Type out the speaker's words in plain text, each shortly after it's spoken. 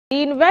The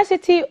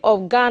University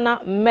of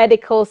Ghana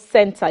Medical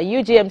Center,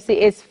 UGMC,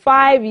 is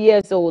 5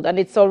 years old and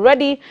it's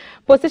already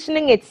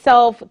positioning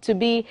itself to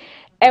be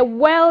a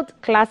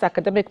world-class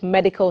academic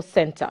medical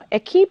center. A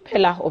key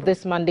pillar of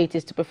this mandate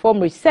is to perform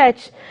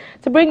research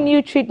to bring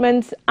new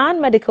treatments and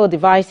medical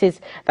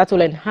devices that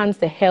will enhance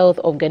the health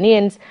of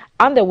Ghanaians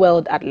and the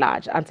world at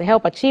large. And to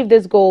help achieve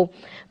this goal,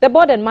 the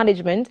board and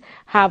management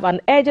have an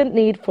urgent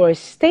need for a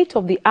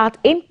state-of-the-art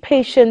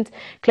inpatient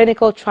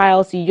clinical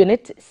trials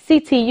unit,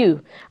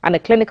 CTU, and a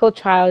clinical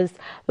trials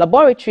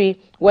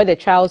laboratory where the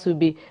trials will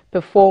be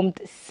performed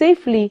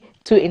safely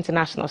to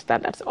international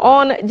standards.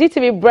 On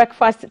GTV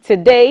Breakfast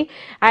today,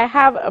 I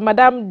have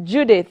Madam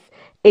Judith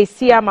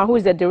Esiama, who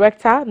is the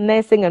Director,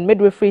 Nursing and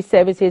Midwifery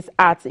Services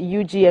at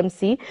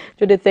UGMC.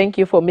 Judith, thank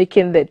you for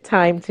making the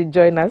time to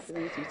join us.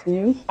 Thank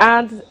you.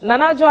 And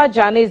Nana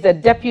Joajani is the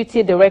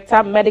Deputy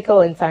Director,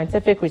 Medical and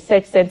Scientific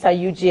Research Center,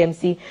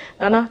 UGMC.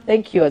 Nana,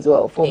 thank you as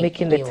well for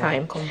making the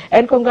time.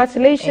 And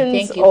congratulations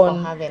thank you for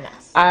having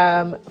us.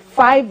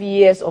 5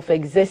 years of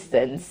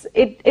existence.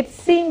 It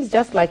seems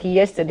just like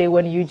yesterday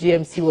when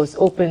UGMC was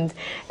opened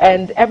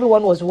and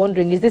everyone was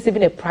wondering, is this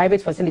even a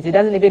private facility? It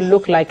doesn't even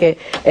look like a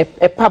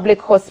public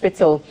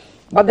hospital.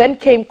 But then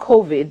came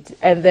COVID,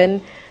 and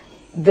then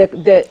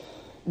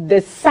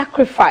the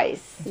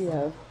sacrifice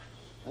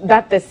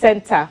that the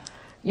center,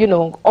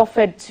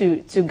 offered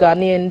to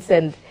Ghanaians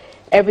and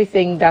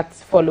everything that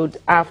followed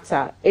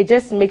after. It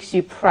just makes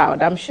you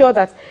proud. I'm sure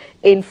that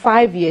in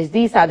 5 years,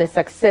 these are the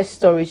success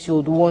stories you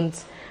would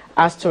want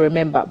us to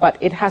remember. But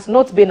it has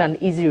not been an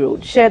easy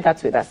road. Share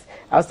that with us.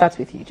 I'll start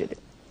with you,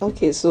 Judith.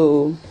 Okay,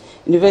 so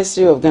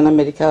University of Ghana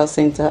Medical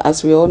Center,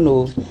 as we all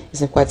know,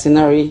 is a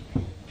quaternary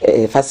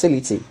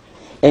facility.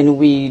 And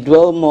we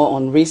dwell more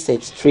on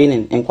research,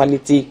 training, and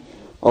quality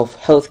of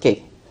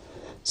healthcare.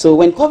 So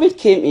when COVID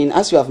came in,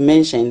 as you have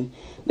mentioned,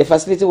 the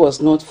facility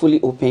was not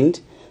fully opened.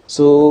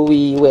 So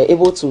we were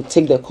able to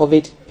take the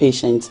COVID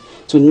patients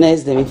to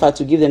nurse them, in fact,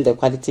 to give them the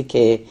quality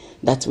care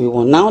that we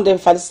want. Now the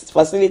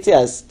facility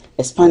has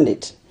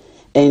expanded,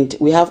 and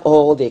we have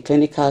all the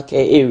clinical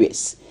care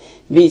areas,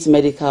 be it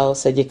medical,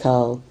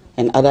 surgical,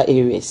 and other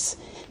areas.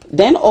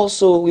 Then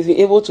also, we've been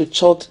able to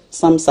chart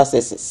some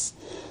successes.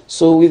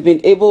 So we've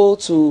been able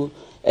to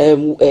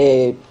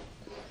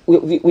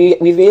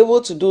we've been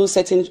able to do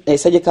certain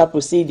surgical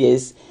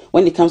procedures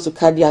when it comes to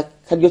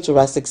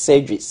cardiothoracic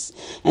surgeries.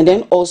 And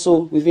then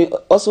also, we've been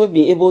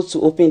able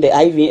to open the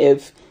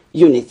IVF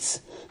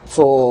units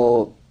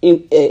for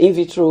in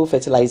vitro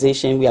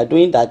fertilization. We are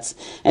doing that.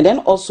 And then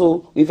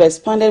also, we've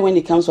expanded when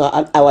it comes to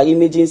our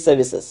imaging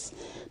services.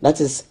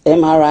 That is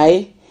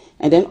MRI.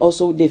 And then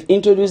also, they've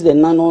introduced the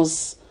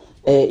Nanos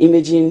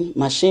imaging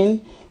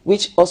machine,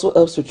 which also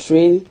helps to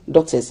train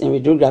doctors and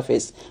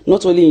radiographers,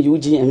 not only in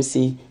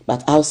UGMC,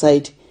 but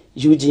outside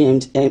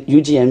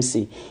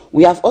UGMC.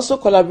 We have also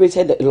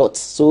collaborated a lot.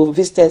 So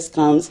visitors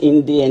comes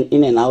in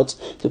and out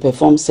to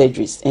perform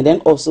surgeries. And then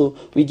also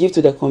we give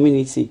to the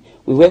community.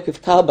 We work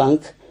with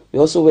CalBank. We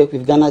also work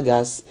with Ghana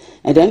Gas.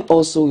 And then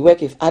also we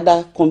work with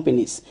other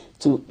companies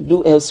to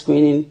do health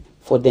screening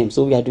for them.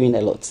 So we are doing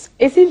a lot.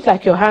 It seems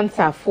like your hands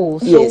are full.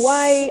 So yes.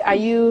 Why are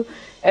you...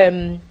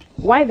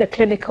 why the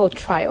clinical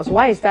trials?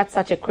 Why is that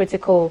such a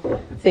critical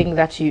thing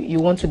that you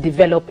want to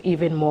develop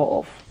even more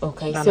of?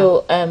 Okay, Nana?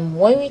 so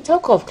when we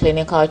talk of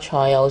clinical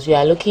trials, we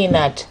are looking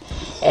at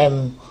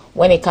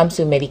when it comes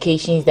to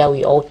medications that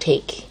we all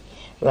take,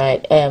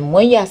 right?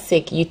 When you are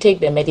sick, you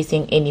take the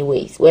medicine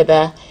anyways,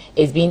 whether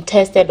it's being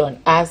tested on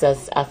us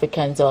as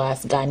Africans or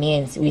as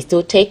Ghanaians, we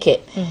still take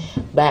it.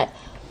 But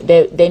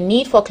the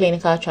need for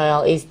clinical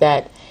trial is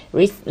that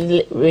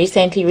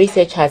recently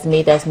research has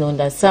made us know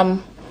that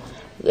some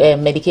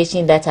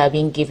medication that are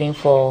being given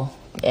for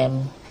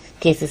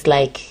cases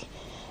like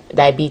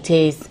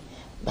diabetes,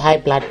 high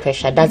blood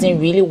pressure, doesn't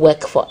really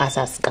work for us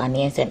as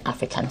Ghanaians and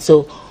Africans.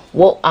 So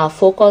what our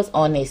focus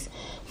on is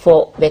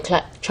for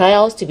the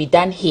trials to be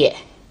done here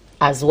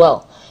as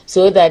well,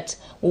 so that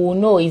we will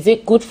know, is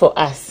it good for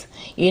us?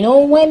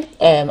 When,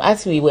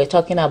 as we were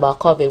talking about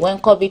COVID, when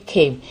COVID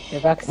came,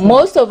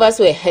 most of us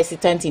were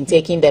hesitant in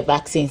taking the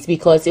vaccines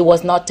because it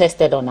was not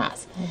tested on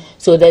us.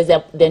 So there's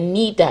the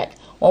need that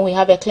when we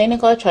have a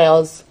clinical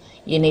trials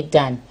unit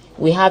done,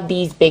 we have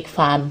these big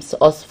farmers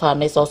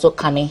also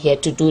coming here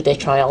to do the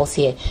trials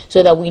here,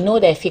 so that we know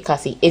the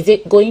efficacy. Is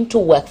it going to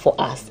work for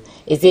us?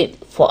 Is it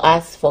for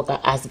us,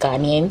 as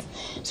Ghanaians?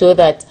 So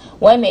that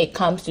when it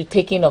comes to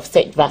taking of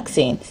such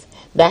vaccines,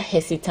 that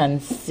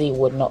hesitancy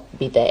would not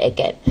be there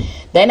again.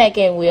 Then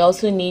again, we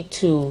also need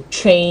to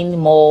train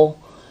more.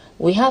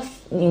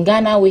 In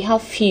Ghana, we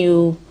have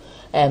few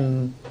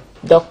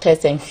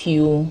doctors and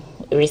few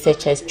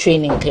researchers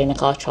training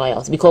clinical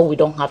trials because we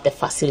don't have the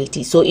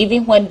facility. So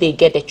even when they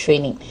get the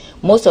training,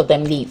 most of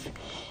them leave.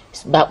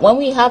 But when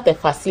we have the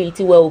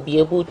facility where we'll be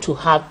able to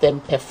have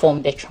them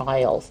perform the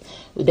trials,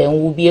 then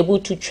we'll be able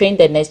to train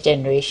the next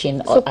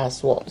generation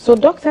as well. So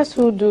doctors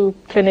who do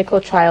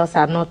clinical trials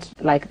are not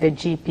like the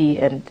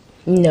GP and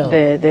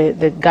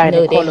the gynecologist?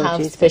 No, they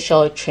have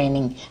special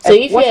training. So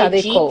if you're a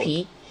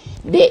GP,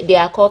 They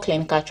are called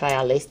clinical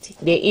trialists.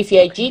 If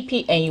you're a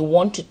GP and you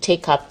want to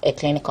take up a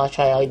clinical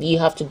trial, you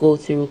have to go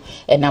through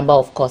a number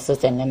of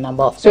courses and a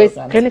number of programs.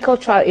 So clinical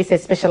trial is a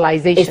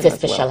specialization. It's a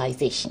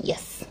specialization,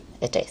 yes,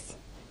 it is.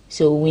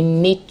 So we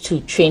need to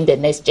train the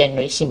next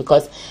generation,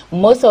 because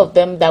most of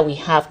them that we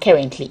have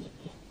currently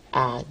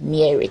are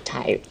near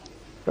retiring,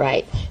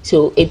 right?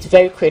 So it's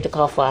very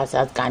critical for us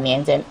as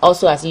Ghanaians, and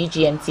also as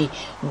UGMC,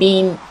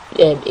 being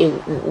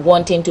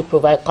wanting to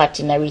provide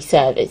quaternary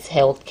service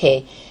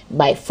healthcare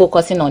by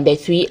focusing on the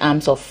 3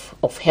 arms of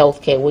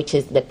healthcare, which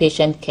is the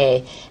patient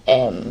care,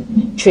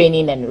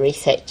 training and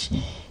research.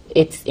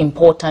 It's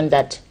important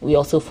that we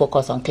also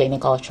focus on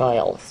clinical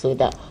trials so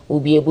that we'll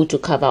be able to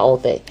cover all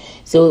that.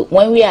 So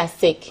when we are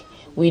sick,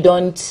 we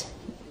don't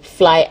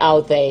fly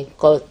out there,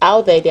 because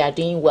out there they are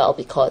doing well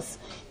because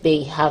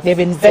they've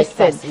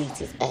invested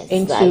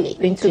into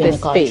clinical the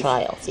space.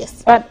 Trials.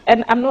 Yes, but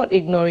and I'm not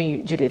ignoring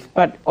you, Judith,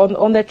 but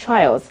on the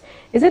trials,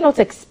 is it not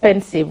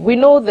expensive? We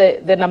know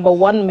the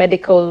 #1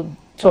 medical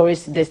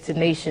tourist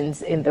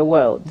destinations in the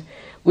world.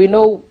 We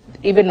know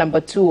even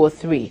 #2 or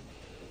 3,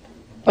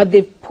 but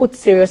they've put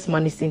serious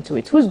money into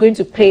it. Who's going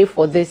to pay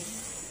for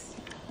this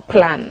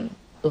plan?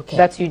 Okay,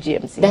 that's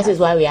UGMC. That is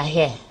why we are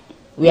here.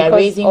 We are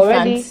raising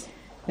funds.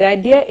 The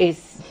idea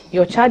is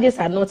your charges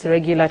are not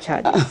regular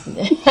charges.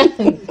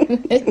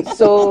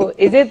 So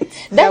is it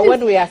that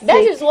when we are sick,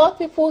 that is what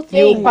people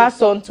think, you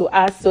pass on to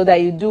us so that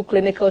you do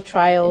clinical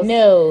trials?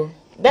 No.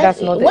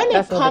 That's not when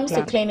it comes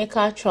to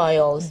clinical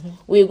trials,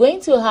 we're going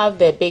to have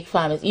the big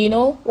pharmacies. You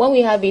know, when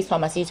we have these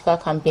pharmaceutical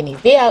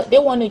companies, they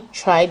want to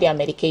try their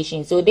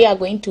medication, so they are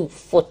going to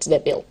foot the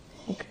bill.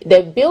 Okay.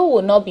 The bill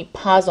will not be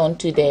passed on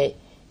to the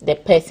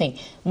person.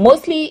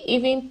 Mostly,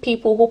 even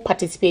people who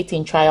participate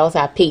in trials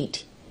are paid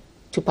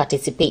to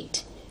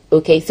participate.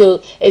 Okay,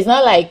 so it's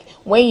not like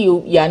when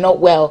you are not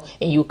well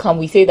and you come,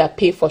 we say that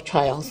pay for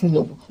trials.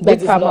 No, Big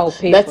Pharma will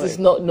pay for it.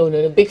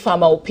 No. Big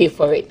Pharma will pay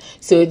for it.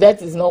 So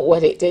that is not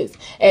what it is.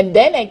 And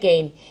then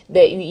again,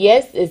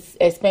 yes, it's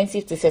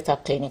expensive to set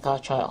up clinical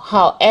trial.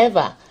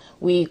 However,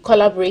 we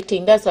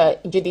collaborating. That's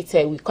what Judith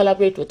said. We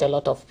collaborate with a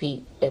lot of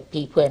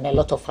people and a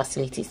lot of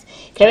facilities.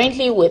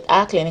 Currently, with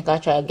our clinical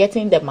trial,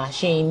 getting the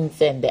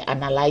machines and the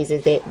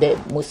analyzers,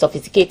 the most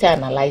sophisticated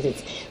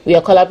analyzers, we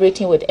are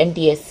collaborating with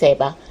MDS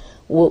SEBA,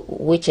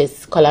 which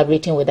is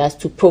collaborating with us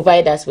to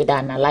provide us with the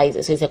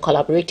analyzers. So it's a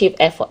collaborative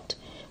effort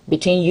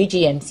between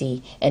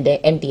UGMC and the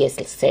MDS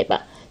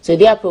SEBA. So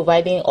they are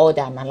providing all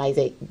the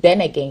analyzers.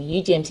 Then again,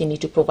 UGMC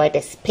need to provide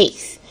a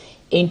space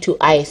into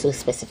ISO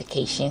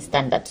specification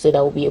standards so that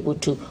we'll be able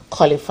to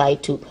qualify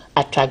to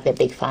attract the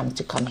big firms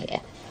to come here.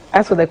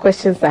 As for the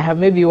questions I have,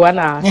 maybe 1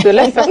 hour. So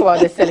let's talk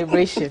about the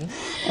celebration.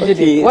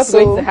 Okay, what's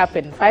going to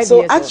happen? 5 years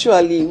So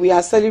actually, we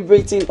are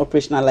celebrating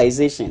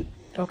operationalization.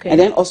 Okay. And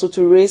then also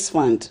to raise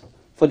funds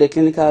for the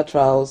clinical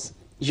trials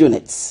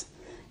units.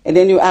 And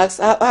then you ask,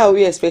 how are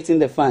we expecting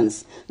the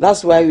funds?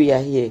 That's why we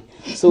are here.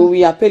 So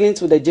we are appealing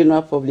to the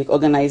general public,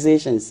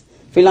 organizations,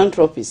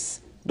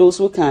 philanthropists, those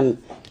who can,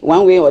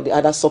 one way or the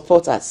other,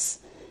 support us.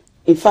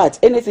 In fact,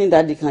 anything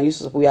that they can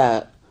use, we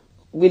are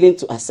willing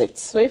to accept.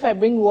 So if I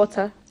bring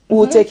water,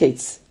 we'll take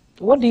it.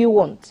 What do you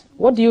want?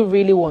 What do you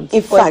really want?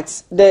 In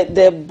fact,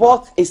 the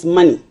bulk is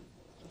money,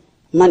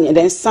 and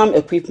then some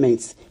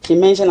equipment. She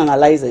mentioned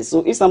analyzers.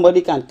 So if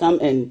somebody can come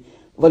and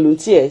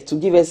volunteer to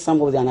give us some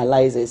of the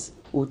analyzers,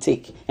 we'll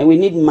take. And we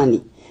need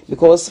money,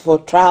 because for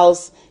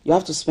trials, you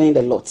have to spend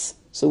a lot.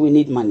 So we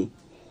need money.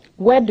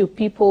 Where do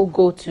people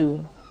go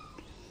to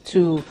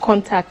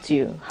contact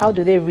you? How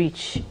do they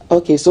reach?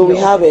 Okay, so we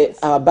have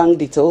our bank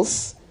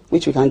details,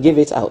 which we can give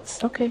it out.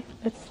 Okay,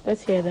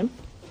 let's hear them.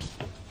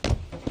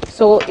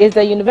 So it's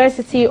the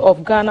University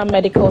of Ghana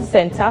Medical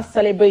Center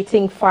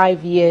celebrating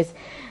 5 years.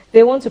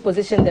 They want to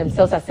position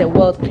themselves as a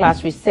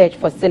world-class research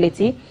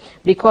facility.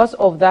 Because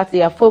of that,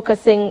 they are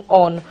focusing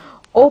on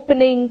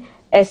opening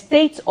a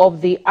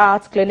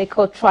state-of-the-art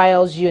clinical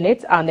trials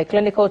unit and a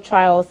clinical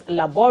trials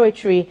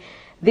laboratory.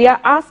 They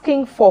are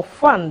asking for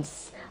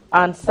funds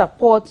and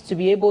support to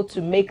be able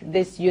to make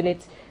this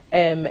unit,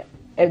 the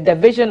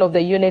vision of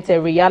the unit, a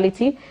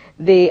reality.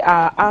 They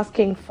are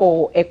asking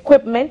for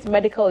equipment,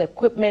 medical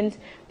equipment.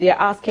 They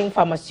are asking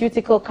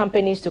pharmaceutical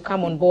companies to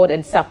come on board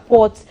and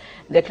support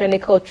the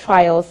clinical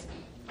trials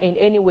in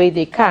any way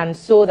they can,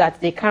 so that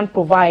they can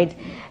provide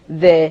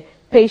the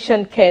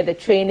patient care, the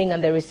training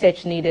and the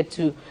research needed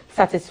to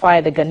satisfy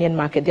the Ghanaian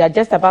market. They are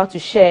just about to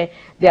share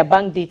their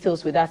bank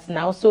details with us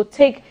now. So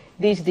take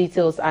these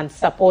details and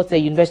support the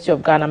University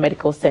of Ghana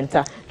Medical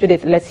Center.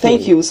 Judith, let's hear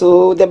Thank you.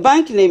 So the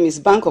bank name is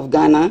Bank of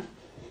Ghana.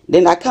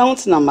 Then the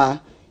account number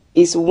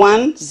is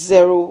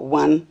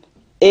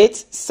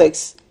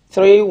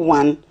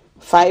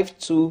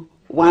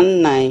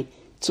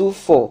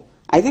 1018631521924.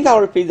 I think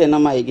I'll repeat the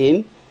number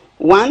again.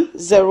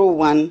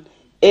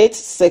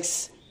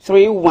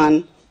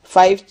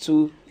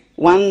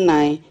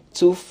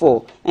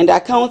 1018631521924. And the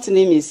account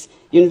name is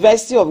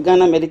University of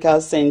Ghana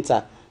Medical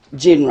Center,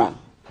 General.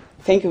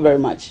 Thank you very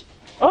much.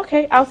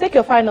 Okay, I'll take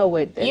your final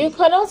word then. You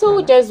can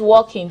also just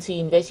walk into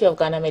University of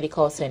Ghana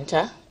Medical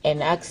Center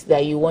and ask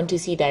that you want to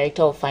see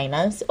Director of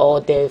Finance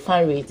or the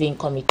fundraising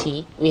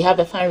committee. We have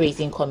a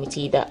fundraising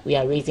committee that we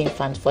are raising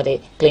funds for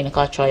the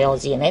clinical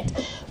trials unit,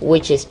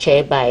 which is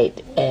chaired by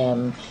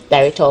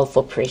Director of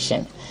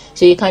Operation.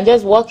 So you can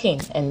just walk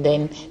in and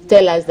then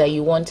tell us that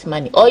you want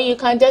money, or you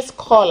can just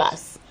call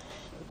us.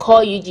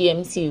 Call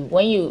UGMC.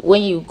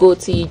 When you go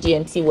to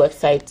UGMC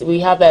website, we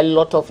have a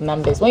lot of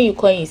numbers. When you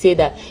call, you say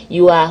that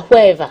you are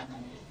wherever.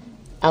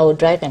 I will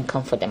drive and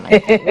come for the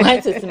money.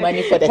 Once it's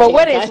money for the. But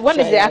when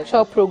is the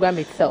actual program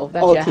itself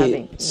that you're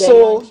having?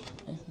 So,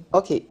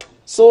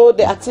 so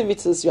the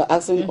activities you're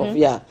asking of,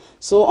 yeah.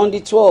 So on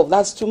the 12th,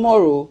 that's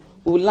tomorrow,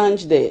 we'll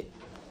launch the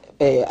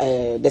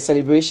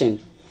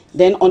celebration.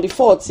 Then on the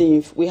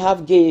 14th, we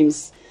have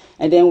games,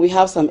 and then we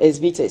have some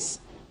exhibitors,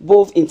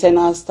 both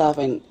internal staff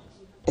and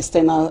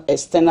external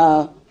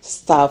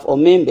staff or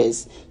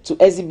members, to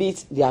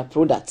exhibit their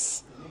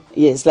products.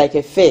 Yes, like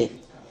a fair.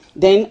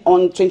 Then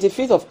on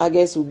 25th of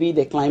August will be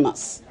the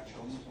climax.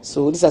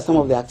 So these are some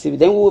of the activities.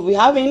 Then we will be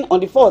having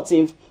on the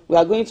 14th, we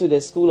are going to the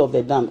School of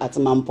the Dam at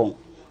Mampong.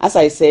 As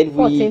I said,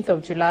 14th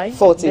of July.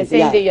 14th, the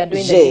same day you are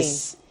doing the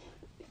yes.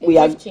 We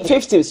are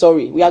 15th.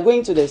 Sorry, we are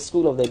going to the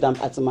School of the Dam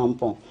at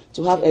Mampong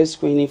to have health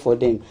screening for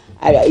them.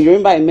 I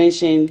remember I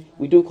mentioned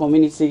we do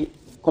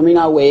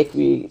communal work.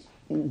 We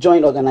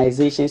join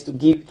organizations to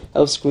give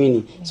health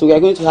screening. So we are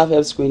going to have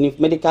health screening,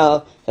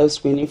 medical health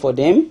screening for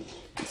them.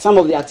 Some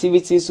of the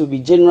activities will be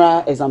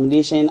general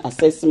examination,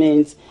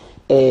 assessment.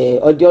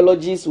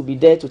 Audiologists will be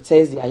there to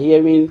test their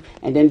hearing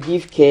and then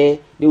give care.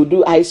 They will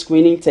do eye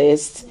screening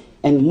tests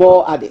and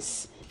more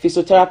others.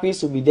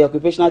 Physiotherapists will be there.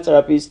 Occupational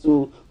therapists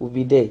too will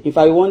be there. If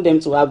I want them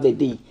to have the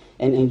day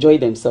and enjoy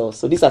themselves.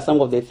 So these are some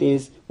of the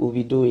things we'll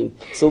be doing.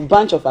 So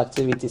bunch of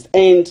activities.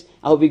 And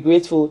I'll be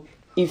grateful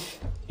if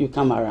you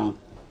come around.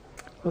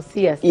 We'll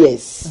see us.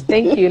 Yes.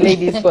 Thank you,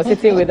 ladies, for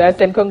sitting with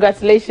us, and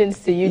congratulations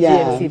to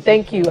UGMC. Yeah.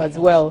 Thank you as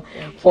well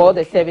for all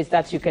the service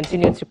that you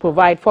continue to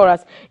provide for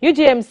us.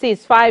 UGMC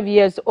is 5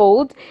 years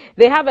old.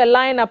 They have a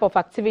lineup of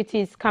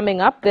activities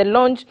coming up. The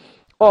launch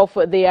of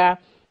their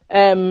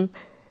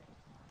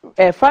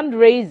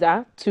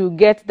fundraiser to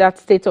get that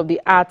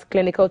state-of-the-art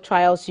clinical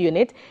trials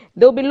unit.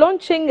 They'll be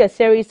launching a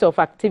series of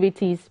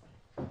activities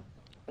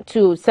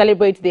to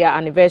celebrate their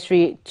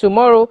anniversary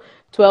tomorrow,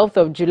 12th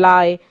of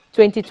July,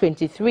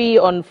 2023.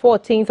 On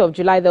 14th of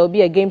July, there will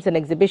be a games and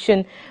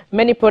exhibition,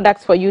 many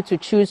products for you to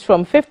choose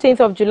from. 15th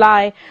of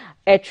July,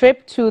 a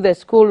trip to the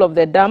School of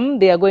the Dam.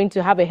 They are going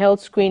to have a health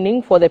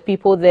screening for the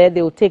people there.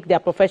 They will take their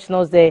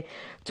professionals there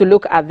to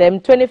look at them.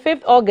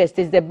 25th August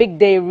is the big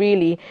day,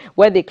 really,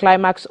 where they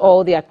climax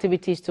all the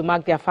activities to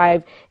mark their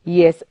 5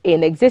 years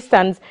in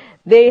existence.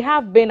 They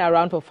have been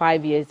around for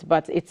 5 years,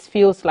 but it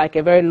feels like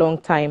a very long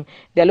time.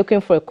 They're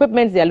looking for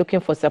equipment, they're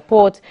looking for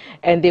support,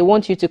 and they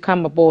want you to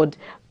come aboard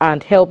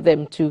and help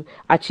them to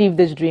achieve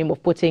this dream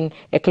of putting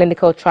a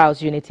clinical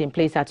trials unit in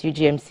place at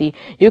UGMC.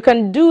 You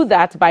can do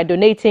that by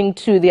donating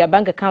to their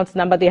bank account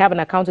number. They have an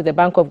account with the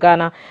Bank of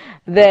Ghana.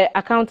 The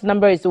account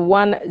number is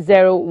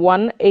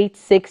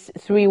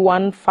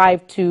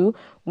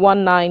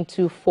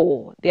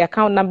 1018631521924. The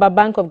account number,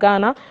 Bank of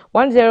Ghana,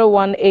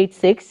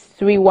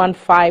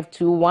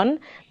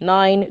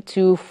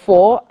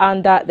 1018631521924,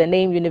 under the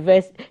name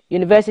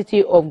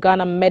University of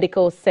Ghana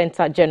Medical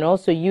Center General,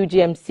 so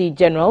UGMC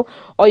General.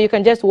 Or you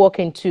can just walk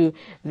into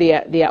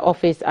their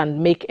office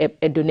and make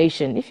a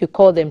donation. If you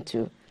call them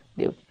to,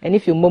 and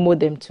if you momo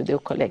them to, they'll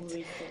collect.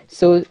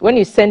 So when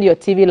you send your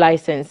TV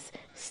license,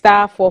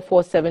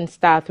 *447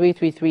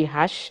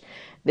 *333#,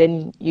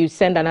 then you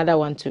send another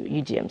one to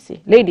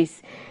UGMC.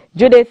 Ladies,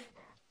 Judith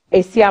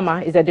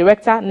Esiama is the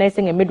Director,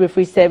 Nursing and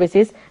Midwifery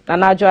Services.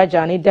 Nanajo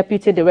Ajani,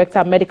 Deputy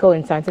Director, Medical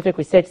and Scientific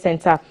Research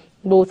Center,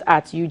 both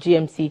at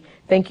UGMC.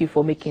 Thank you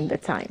for making the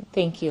time.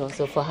 Thank you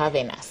also for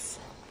having us.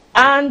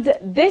 And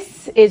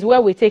this is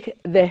where we take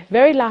the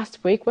very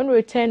last break. When we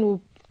return,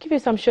 we'll give you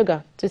some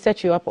sugar to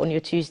set you up on your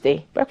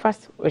Tuesday.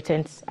 Breakfast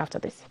returns after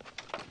this.